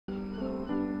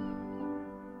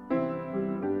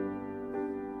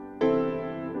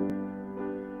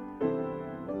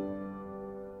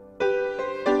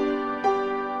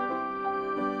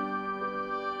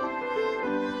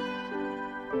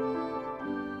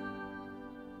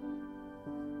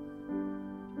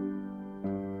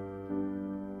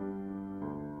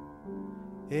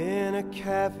a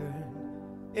cavern,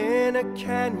 in a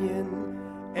canyon,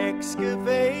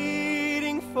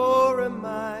 excavating for a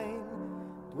mine,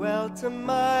 dwelt a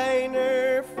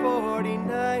miner,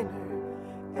 49er,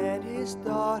 and his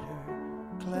daughter,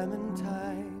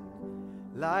 Clementine.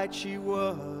 Light she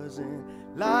wasn't,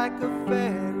 like a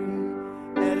fairy,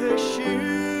 and her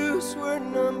shoes were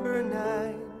number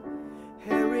 9.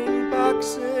 Herring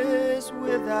boxes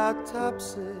without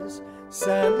topses,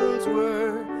 sandals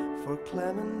were for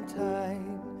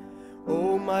Clementine.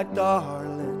 Oh my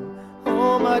darling,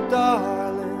 oh my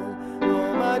darling,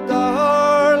 oh my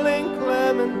darling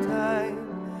Clementine.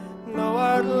 Thou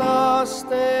art lost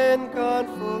and gone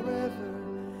forever,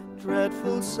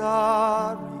 dreadful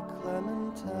sorry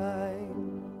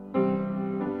Clementine.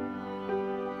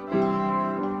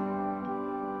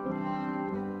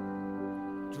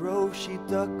 Drove she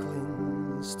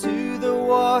ducklings to the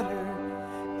water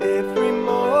every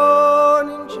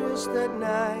morning just at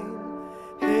 9.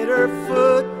 Hit her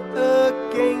foot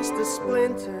against a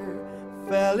splinter,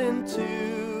 fell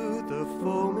into the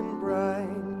foaming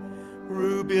brine.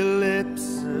 Ruby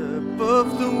lips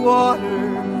above the water,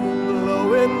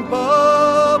 blowing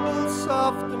bubbles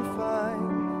soft and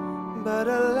fine. But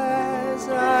alas,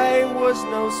 I was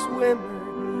no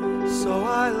swimmer, so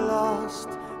I lost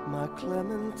my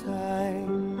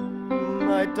Clementine.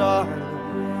 My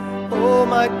darling, oh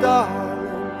my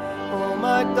darling, oh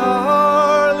my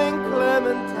darling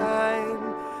Clementine.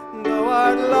 Thou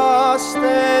art lost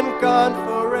and gone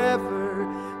forever,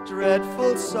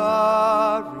 dreadful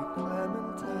sorry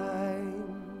Clementine.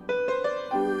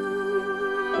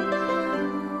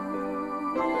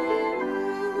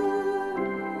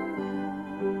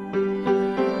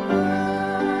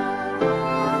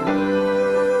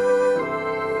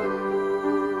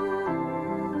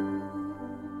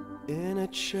 In a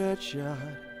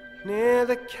churchyard near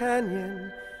the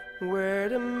canyon, where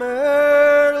the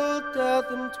myrtle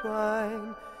doth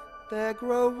entwine, there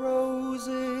grow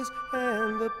roses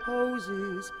and the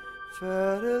posies,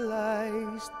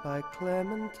 fertilized by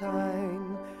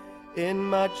Clementine. In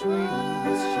my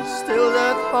dreams she still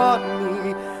doth haunt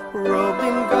me, robed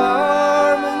in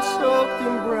garments soaked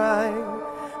in brine.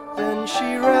 Then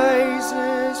she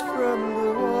rises from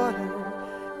the water,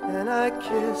 and I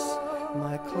kiss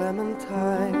my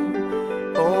Clementine.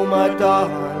 Oh my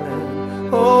darling,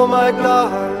 oh my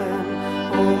darling,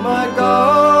 oh my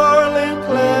darling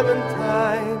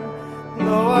Clementine.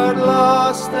 Thou art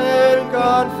lost and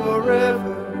gone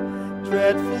forever,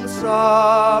 dreadful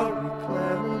sorry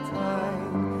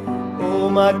Clementine. Oh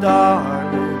my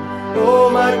darling, oh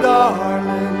my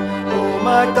darling, oh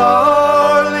my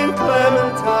darling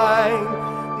Clementine.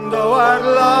 Thou art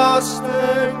lost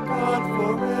and gone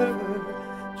forever,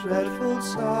 dreadful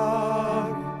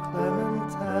sorry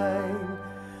Clementine.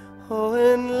 Oh,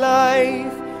 in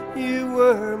life you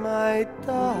were my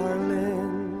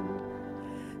darling,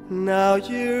 now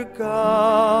you're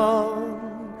gone,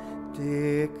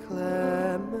 dear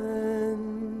Clementine.